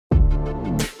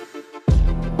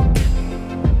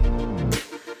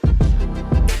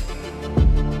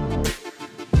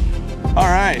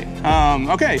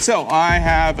Okay, so I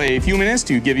have a few minutes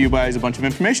to give you guys a bunch of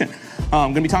information.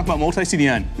 I'm going to be talking about Multi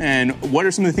CDN and what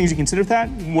are some of the things you consider for that,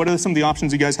 what are some of the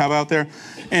options you guys have out there,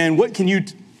 and what can you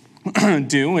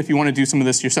do if you want to do some of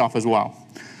this yourself as well.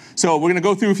 So we're going to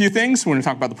go through a few things. We're going to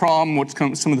talk about the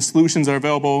problem, some of the solutions that are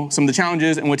available, some of the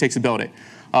challenges, and what it takes to build it.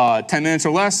 10 minutes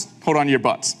or less, hold on to your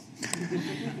butts.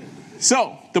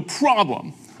 So the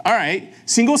problem. All right,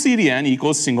 single CDN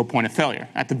equals single point of failure.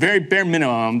 At the very bare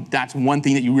minimum, that's one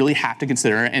thing that you really have to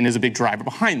consider and is a big driver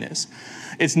behind this.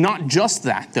 It's not just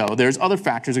that, though. There's other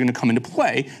factors that are going to come into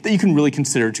play that you can really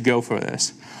consider to go for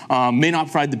this. May not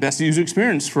provide the best user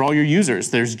experience for all your users.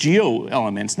 There's geo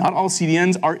elements. Not all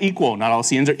CDNs are equal. Not all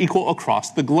CDNs are equal across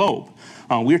the globe.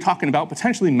 We're talking about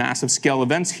potentially massive scale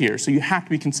events here, so you have to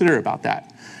be considerate about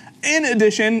that. In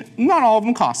addition, not all of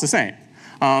them cost the same.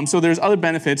 So there's other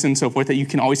benefits and so forth that you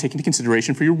can always take into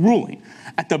consideration for your ruling.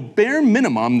 At the bare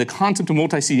minimum, the concept of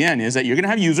multi-CDN is that you're going to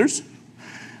have users,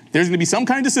 there's going to be some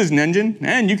kind of decision engine,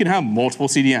 and you can have multiple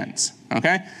CDNs.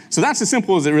 Okay? So that's as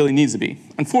simple as it really needs to be.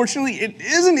 Unfortunately, it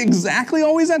isn't exactly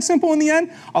always that simple in the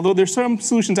end, although there's some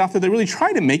solutions out there that really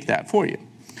try to make that for you.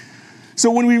 So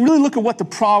when we really look at what the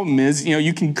problem is,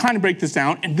 you can kind of break this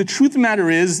down. And the truth of the matter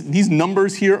is, these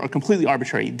numbers here are completely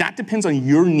arbitrary. That depends on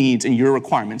your needs and your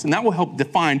requirements. And that will help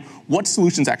define what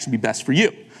solutions actually be best for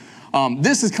you.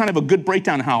 This is kind of a good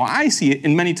breakdown of how I see it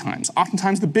in many times.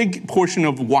 Oftentimes, the big portion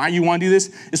of why you want to do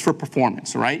this is for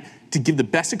performance, right? To give the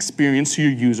best experience to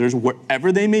your users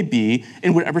wherever they may be,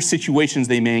 in whatever situations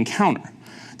they may encounter.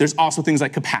 There's also things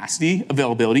like capacity,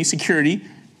 availability, security,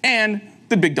 and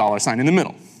the big dollar sign in the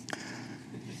middle.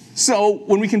 So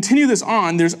when we continue this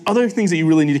on, there's other things that you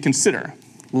really need to consider.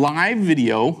 Live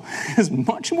video is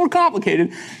much more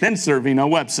complicated than serving a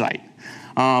website.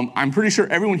 I'm pretty sure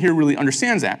everyone here really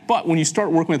understands that. But when you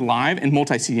start working with live and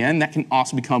multi-CDN, that can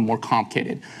also become more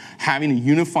complicated. Having a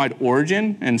unified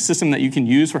origin and system that you can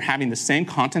use for having the same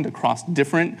content across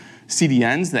different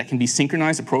CDNs that can be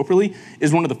synchronized appropriately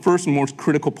is one of the first and most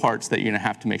critical parts that you're going to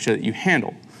have to make sure that you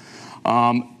handle.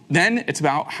 Then it's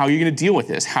about how you're going to deal with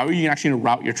this. How are you actually going to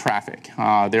route your traffic?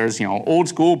 There's old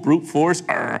school brute force.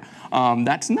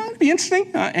 That's not going to be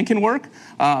interesting and can work.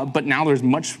 But now there's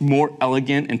much more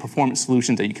elegant and performant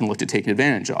solutions that you can look to take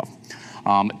advantage of.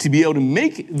 To be able to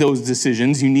make those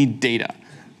decisions, you need data.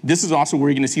 This is also where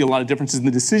you're going to see a lot of differences in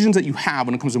the decisions that you have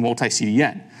when it comes to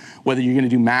multi-CDN. Whether you're going to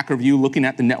do macro view looking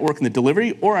at the network and the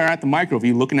delivery, or at the micro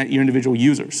view looking at your individual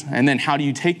users. And then how do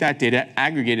you take that data,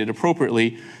 aggregate it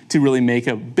appropriately to really make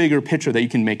a bigger picture that you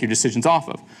can make your decisions off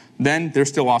of. Then there's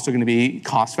still also going to be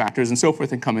cost factors and so forth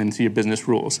that come into your business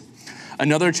rules.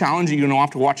 Another challenge you're going to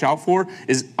have to watch out for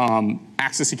is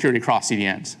access security across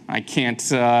CDNs. I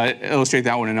can't illustrate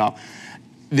that one enough.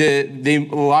 A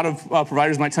lot of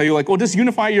providers might tell you, like, well, just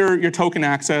unify your token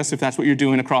access if that's what you're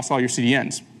doing across all your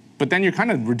CDNs. But then you're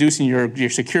kind of reducing your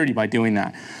security by doing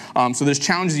that. So there's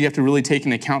challenges you have to really take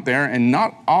into account there, and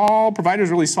not all providers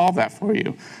really solve that for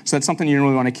you. So that's something you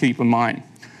really want to keep in mind.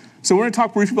 So we're going to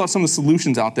talk briefly about some of the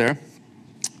solutions out there.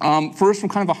 First, from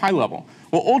kind of a high level.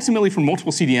 Well, ultimately, for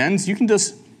multiple CDNs, you can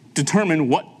just determine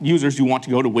what users you want to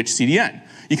go to which CDN.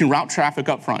 You can route traffic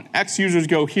up front. X users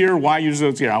go here, Y users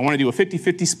go here. I want to do a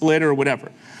 50-50 split or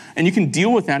whatever. And you can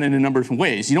deal with that in a number of different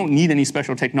ways. You don't need any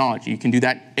special technology. You can do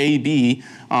that A/B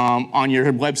on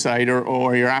your website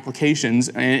or your applications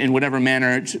in whatever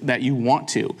manner that you want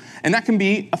to. And that can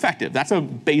be effective. That's a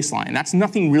baseline. That's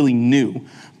nothing really new.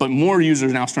 But more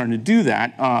users are now starting to do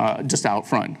that just out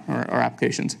front, or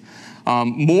applications.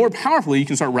 More powerfully, you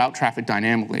can start route traffic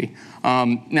dynamically.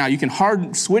 Now, you can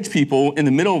hard switch people in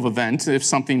the middle of an event if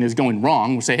something is going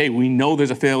wrong. We'll say, hey, we know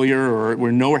there's a failure, or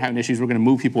we know we're having issues, we're going to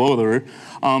move people over.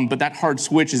 But that hard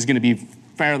switch is going to be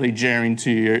fairly jarring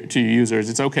to your users.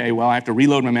 It's okay, well, I have to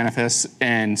reload my manifest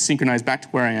and synchronize back to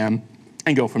where I am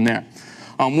and go from there.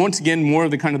 Once again, more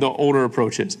of the kind of the older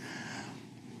approaches.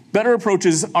 Better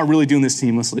approaches are really doing this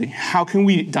seamlessly. How can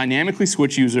we dynamically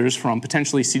switch users from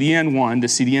potentially CDN 1 to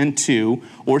CDN 2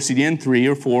 or CDN 3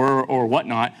 or 4 or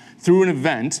whatnot through an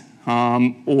event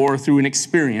or through an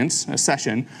experience, a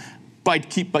session, but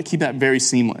keep that very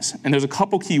seamless. And there's a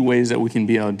couple key ways that we can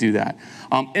be able to do that.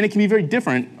 And it can be very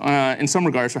different in some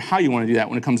regards for how you want to do that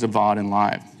when it comes to VOD and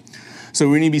live. So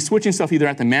we need to be switching stuff either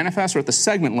at the manifest or at the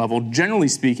segment level, generally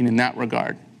speaking, in that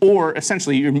regard. Or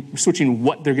essentially, you're switching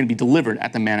what they're going to be delivered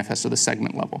at the manifest or the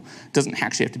segment level. It doesn't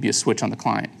actually have to be a switch on the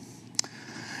client.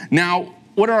 Now,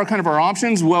 what are our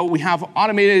options? Well, we have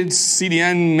automated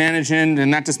CDN management,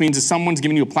 and that just means if someone's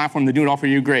giving you a platform to do it all for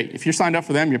you, great. If you're signed up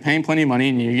for them, you're paying plenty of money,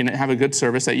 and you're going to have a good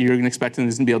service that you're going to expect them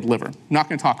to be able to deliver. I'm not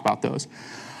going to talk about those.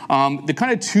 The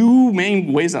kind of two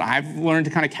main ways that I've learned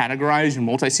to kind of categorize your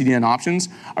multi-CDN options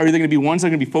are either going to be ones that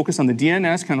are going to be focused on the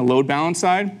DNS kind of load balance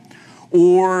side,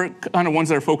 or kind of ones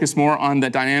that are focused more on the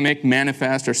dynamic,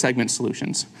 manifest, or segment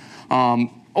solutions.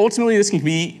 Ultimately, this can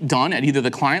be done at either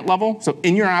the client level, so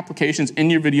in your applications, in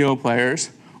your video players,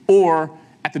 or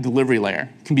at the delivery layer.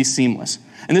 It can be seamless.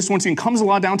 And this, once again, comes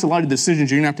down to a lot of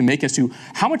decisions you're going to have to make as to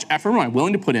how much effort am I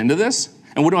willing to put into this,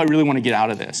 and what do I really want to get out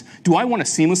of this? Do I want a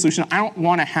seamless solution? I don't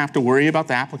want to have to worry about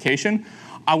the application.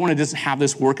 I want to just have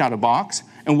this work out of box.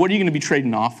 And what are you going to be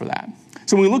trading off for that?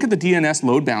 So when we look at the DNS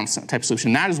load balance type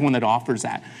solution, that is one that offers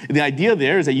that. The idea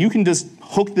there is that you can just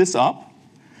hook this up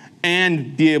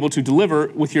and be able to deliver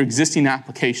with your existing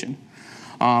application.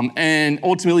 And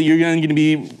ultimately, you're going to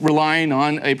be relying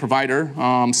on a provider.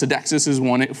 Sodexis is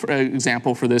one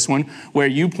example for this one, where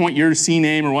you point your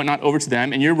CNAME or whatnot over to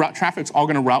them, and your traffic's all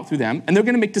going to route through them, and they're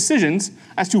going to make decisions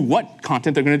as to what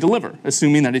content they're going to deliver,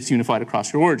 assuming that it's unified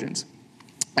across your origins.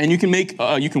 And you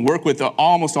can work with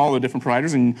almost all the different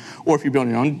providers, or if you're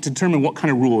building your own, determine what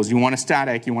kind of rules. You want a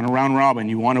static, you want a round robin,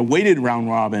 you want a weighted round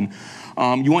robin,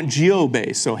 you want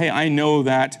geo-based. So hey, I know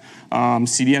that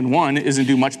CDN1 isn't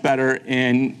do much better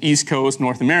in East Coast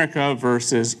North America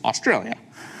versus Australia,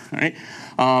 right?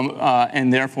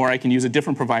 And therefore I can use a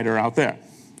different provider out there.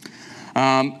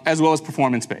 As well as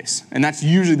performance-based. And that's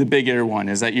usually the bigger one,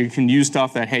 is that you can use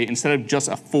stuff that, hey, instead of just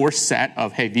a forced set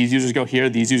of, hey, these users go here,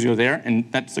 these users go there, and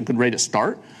that's a good way to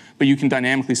start, but you can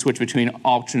dynamically switch between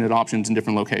alternate options in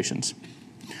different locations.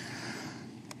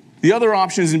 The other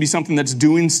option is going to be something that's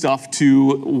doing stuff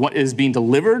to what is being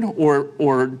delivered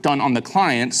or done on the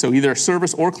client, so either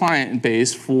service or client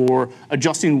base for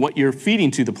adjusting what you're feeding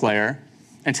to the player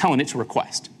and telling it to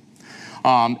request.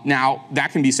 Now,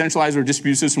 that can be centralized or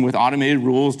distributed system with automated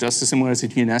rules, just as similar as a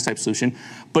DNS type solution.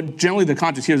 But generally, the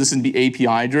context here, this is going to be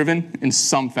API driven in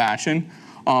some fashion,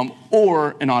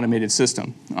 or an automated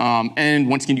system. And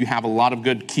once again, you have a lot of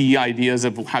good key ideas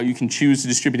of how you can choose to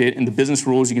distribute it and the business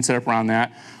rules you can set up around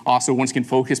that. Also, once again,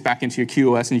 focus back into your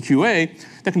QoS and your QA,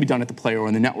 that can be done at the player or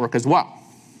in the network as well.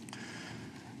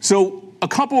 So a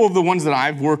couple of the ones that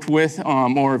I've worked with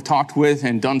or have talked with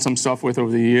and done some stuff with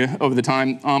over the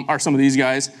time are some of these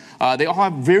guys. They all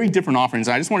have very different offerings.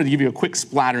 I just wanted to give you a quick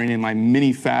splattering in my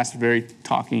mini, fast, very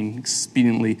talking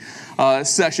expediently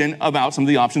session about some of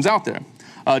the options out there.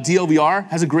 DLVR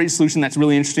has a great solution that's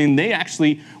really interesting. They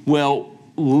actually will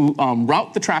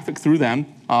route the traffic through them,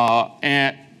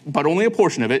 but only a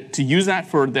portion of it, to use that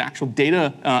for the actual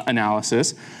data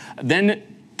analysis. Then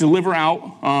deliver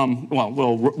out,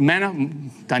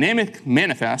 dynamic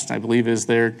manifest, I believe is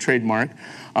their trademark,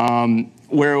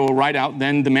 where it will write out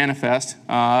then the manifest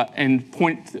and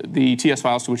point the TS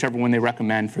files to whichever one they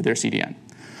recommend for their CDN.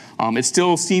 It's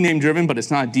still CNAME driven, but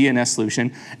it's not a DNS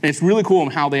solution. And it's really cool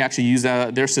how they actually use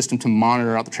their system to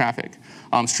monitor out the traffic.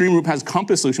 StreamRoot has a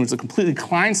Compass solution, which is a completely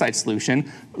client-side solution,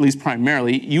 at least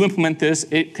primarily. You implement this,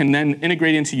 it can then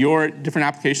integrate into your different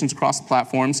applications across the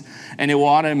platforms, and it will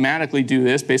automatically do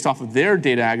this based off of their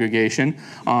data aggregation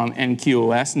and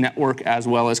QoS network as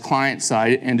well as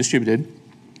client-side and distributed.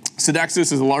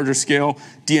 Sodexis is a larger scale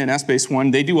DNS-based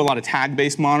one. They do a lot of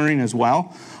tag-based monitoring as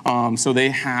well. So they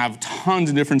have tons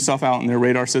of different stuff out in their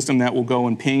radar system that will go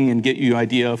and ping and get you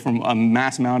idea from a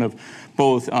mass amount of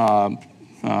both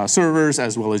servers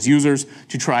as well as users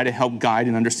to try to help guide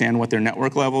and understand what their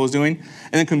network level is doing.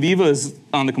 And then Conviva is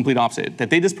on the complete opposite,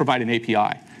 that they just provide an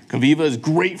API. Conviva is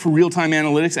great for real-time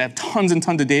analytics. They have tons and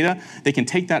tons of data. They can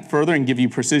take that further and give you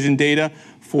precision data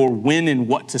for when and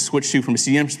what to switch to from a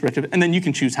CDN perspective, and then you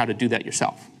can choose how to do that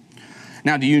yourself.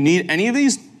 Now, do you need any of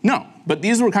these? No, but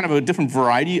these were kind of a different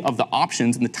variety of the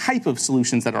options and the type of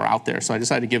solutions that are out there, so I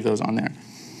decided to give those on there.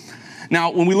 Now,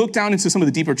 when we look down into some of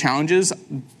the deeper challenges,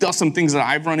 just some things that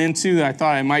I've run into that I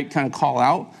thought I might kind of call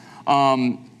out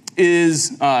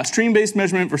is stream-based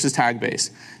measurement versus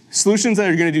tag-based. Solutions that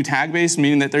are going to do tag-based,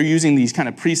 meaning that they're using these kind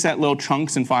of preset little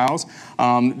chunks and files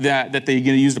that they're going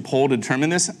to use to poll to determine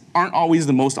this, aren't always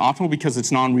the most optimal because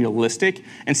it's non-realistic.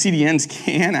 And CDNs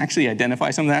can actually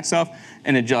identify some of that stuff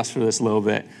and adjust for this a little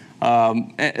bit.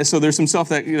 So there's some stuff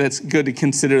that's good to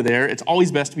consider there. It's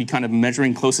always best to be kind of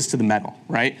measuring closest to the metal,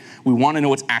 right? We want to know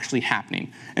what's actually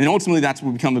happening. And ultimately, that's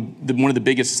what become one of the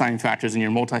biggest deciding factors in your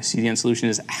multi-CDN solution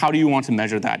is how do you want to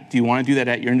measure that? Do you want to do that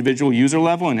at your individual user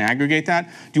level and aggregate that?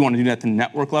 Do you want to do that at the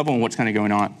network level and what's kind of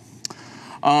going on?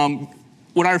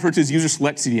 What I refer to as user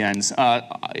select CDNs.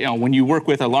 When you work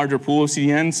with a larger pool of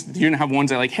CDNs, you're going to have ones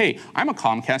that are like, hey, I'm a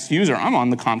Comcast user. I'm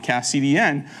on the Comcast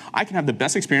CDN. I can have the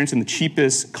best experience and the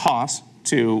cheapest cost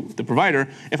to the provider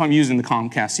if I'm using the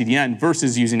Comcast CDN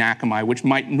versus using Akamai, which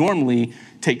might normally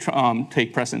take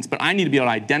precedence. But I need to be able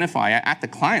to identify at the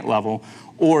client level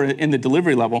or in the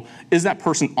delivery level, is that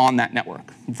person on that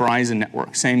network? Verizon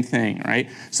network, same thing, right?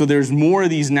 So there's more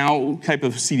of these now type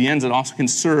of CDNs that also can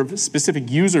serve specific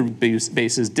user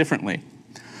bases differently.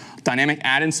 Dynamic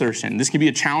ad insertion. This can be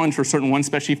a challenge for certain ones,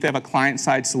 especially if they have a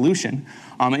client-side solution.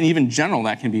 And even in general,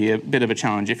 that can be a bit of a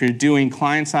challenge. If you're doing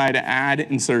client-side ad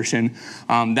insertion,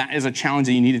 that is a challenge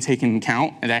that you need to take into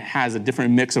account, and that has a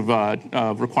different mix of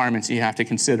requirements that you have to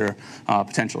consider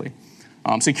potentially.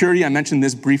 Security, I mentioned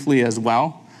this briefly as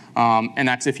well. And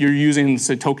that's if you're using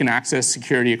token access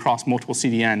security across multiple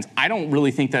CDNs. I don't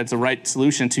really think that's the right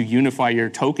solution to unify your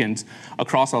tokens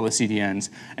across all the CDNs.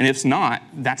 And if it's not,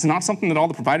 that's not something that all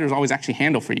the providers always actually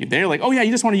handle for you. They're like, oh yeah,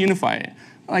 you just want to unify it.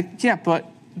 Like, yeah, but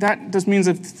that just means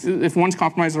if one's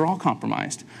compromised, they're all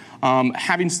compromised.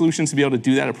 Having solutions to be able to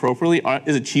do that appropriately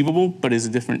is achievable, but is a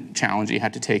different challenge that you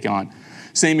have to take on.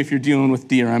 Same if you're dealing with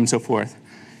DRM and so forth.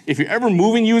 If you're ever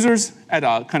moving users at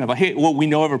a kind of a, hey, well, we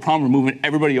know of a problem, we're moving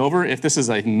everybody over. If this is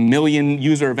a million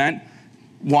user event,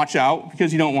 watch out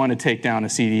because you don't want to take down a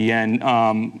CDN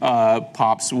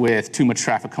POPs with too much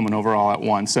traffic coming over all at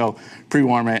once. So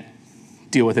pre-warm it,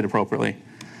 deal with it appropriately.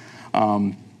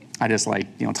 I just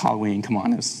like, Halloween, come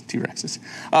on, it's T-Rexes.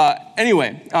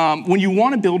 Anyway, when you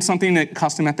want to build something that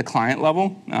custom at the client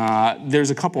level,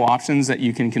 there's a couple options that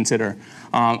you can consider.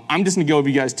 I'm just going to go over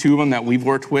you guys 2 of them that we've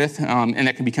worked with, and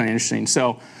that can be kind of interesting.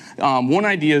 So one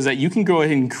idea is that you can go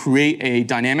ahead and create a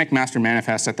dynamic master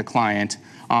manifest at the client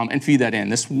and feed that in.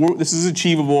 This is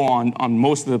achievable on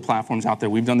most of the platforms out there.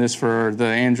 We've done this for the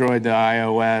Android, the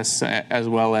iOS, as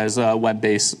well as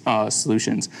web-based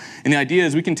solutions. And the idea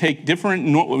is we can take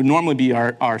different, what would normally be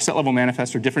our set-level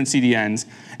manifest or different CDNs,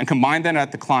 and combine that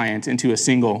at the client into a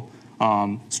single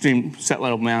stream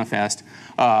set-level manifest,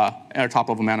 or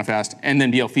top-level manifest, and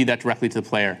then be able to feed that directly to the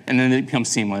player. And then it becomes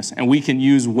seamless. And we can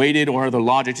use weighted or other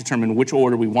logic to determine which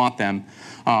order we want them,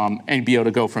 and be able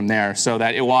to go from there so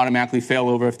that it will automatically fail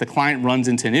over if the client runs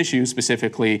into an issue,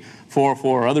 specifically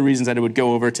 404 or other reasons that it would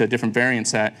go over to a different variant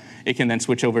set, it can then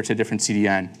switch over to a different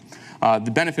CDN.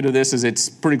 The benefit of this is it's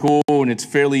pretty cool and it's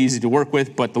fairly easy to work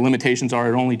with, but the limitations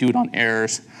are it only do it on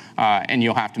errors, and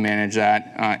you'll have to manage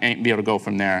that and be able to go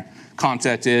from there.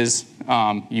 Concept is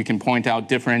you can point out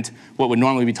different, what would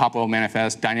normally be top-level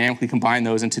manifest, dynamically combine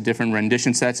those into different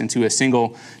rendition sets into a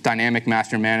single dynamic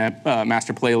master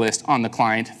playlist on the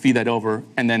client, feed that over,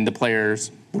 and then the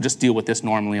players will just deal with this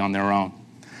normally on their own.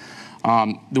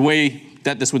 The way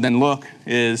that this would then look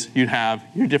is you'd have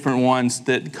your different ones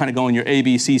that kind of go in your A,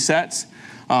 B, C sets,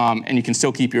 and you can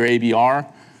still keep your ABR,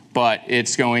 but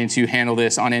it's going to handle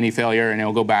this on any failure, and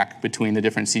it'll go back between the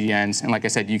different CDNs. And like I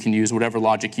said, you can use whatever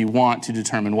logic you want to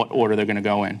determine what order they're going to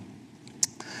go in.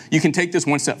 You can take this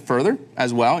one step further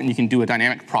as well, and you can do a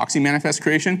dynamic proxy manifest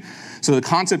creation. So the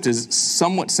concept is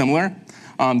somewhat similar.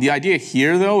 The idea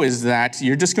here, though, is that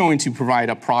you're just going to provide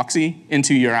a proxy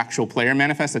into your actual player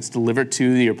manifest that's delivered to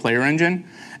your player engine,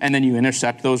 and then you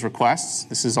intercept those requests.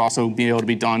 This is also being able to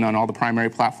be done on all the primary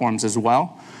platforms as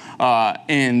well.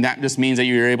 And that just means that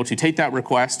you're able to take that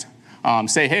request,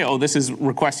 say, hey, oh, this is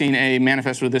requesting a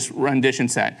manifest with this rendition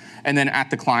set, and then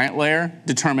at the client layer,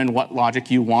 determine what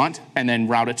logic you want, and then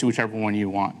route it to whichever one you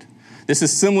want. This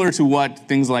is similar to what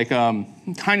things like,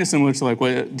 kind of similar to like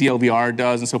what DLVR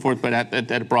does and so forth, but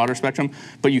at a broader spectrum.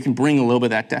 But you can bring a little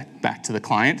bit of that back to the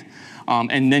client,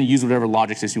 and then use whatever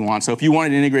logics you want. So if you wanted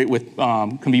to integrate with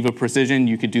Conviva Precision,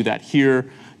 you could do that here,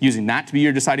 using that to be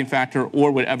your deciding factor,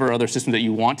 or whatever other system that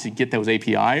you want to get those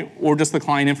API, or just the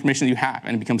client information that you have,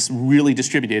 and it becomes really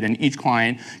distributed, and each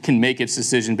client can make its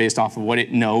decision based off of what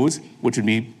it knows, which would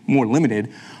be more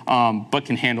limited, but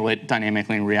can handle it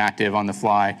dynamically and reactive on the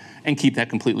fly, and keep that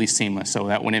completely seamless, so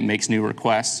that when it makes new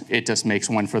requests, it just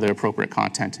makes one for the appropriate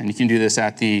content. And you can do this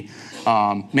at the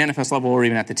manifest level, or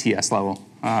even at the TS level,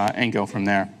 and go from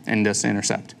there, and just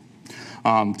intercept.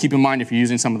 Keep in mind, if you're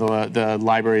using some of the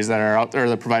libraries that are out there, or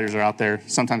the providers are out there,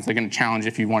 sometimes they're going to challenge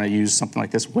if you want to use something like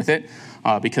this with it,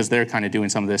 because they're kind of doing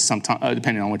some of this,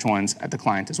 depending on which ones at the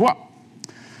client as well.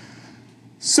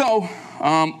 So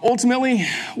ultimately,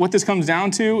 what this comes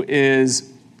down to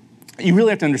is you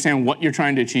really have to understand what you're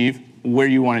trying to achieve, where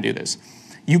you want to do this.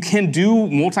 You can do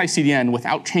multi CDN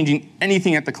without changing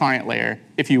anything at the client layer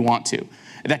if you want to.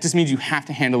 That just means you have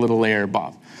to handle it a layer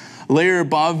above. Layer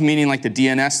above, meaning like the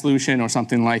DNS solution or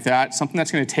something like that, something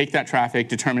that's going to take that traffic,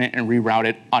 determine it, and reroute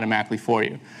it automatically for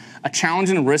you. A challenge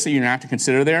and a risk that you're going to have to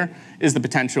consider there is the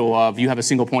potential of you have a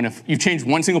single point of, you've changed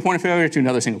one single point of failure to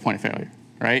another single point of failure.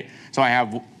 right? So I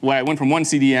went from one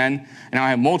CDN, and now I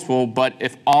have multiple, but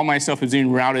if all my stuff is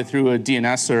being routed through a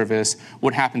DNS service,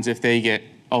 what happens if they get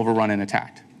overrun and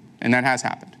attacked? And that has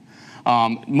happened.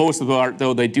 Most of them,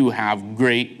 though, they do have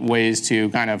great ways to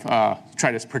kind of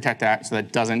try to protect that so that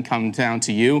it doesn't come down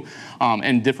to you,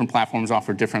 and different platforms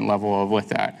offer different level of with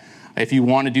that. If you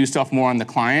want to do stuff more on the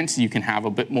client, you can have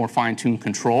a bit more fine-tuned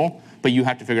control, but you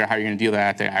have to figure out how you're going to deal with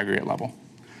that at the aggregate level.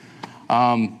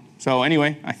 So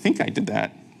anyway, I think I did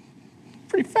that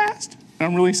pretty fast. And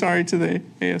I'm really sorry to the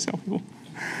ASL people.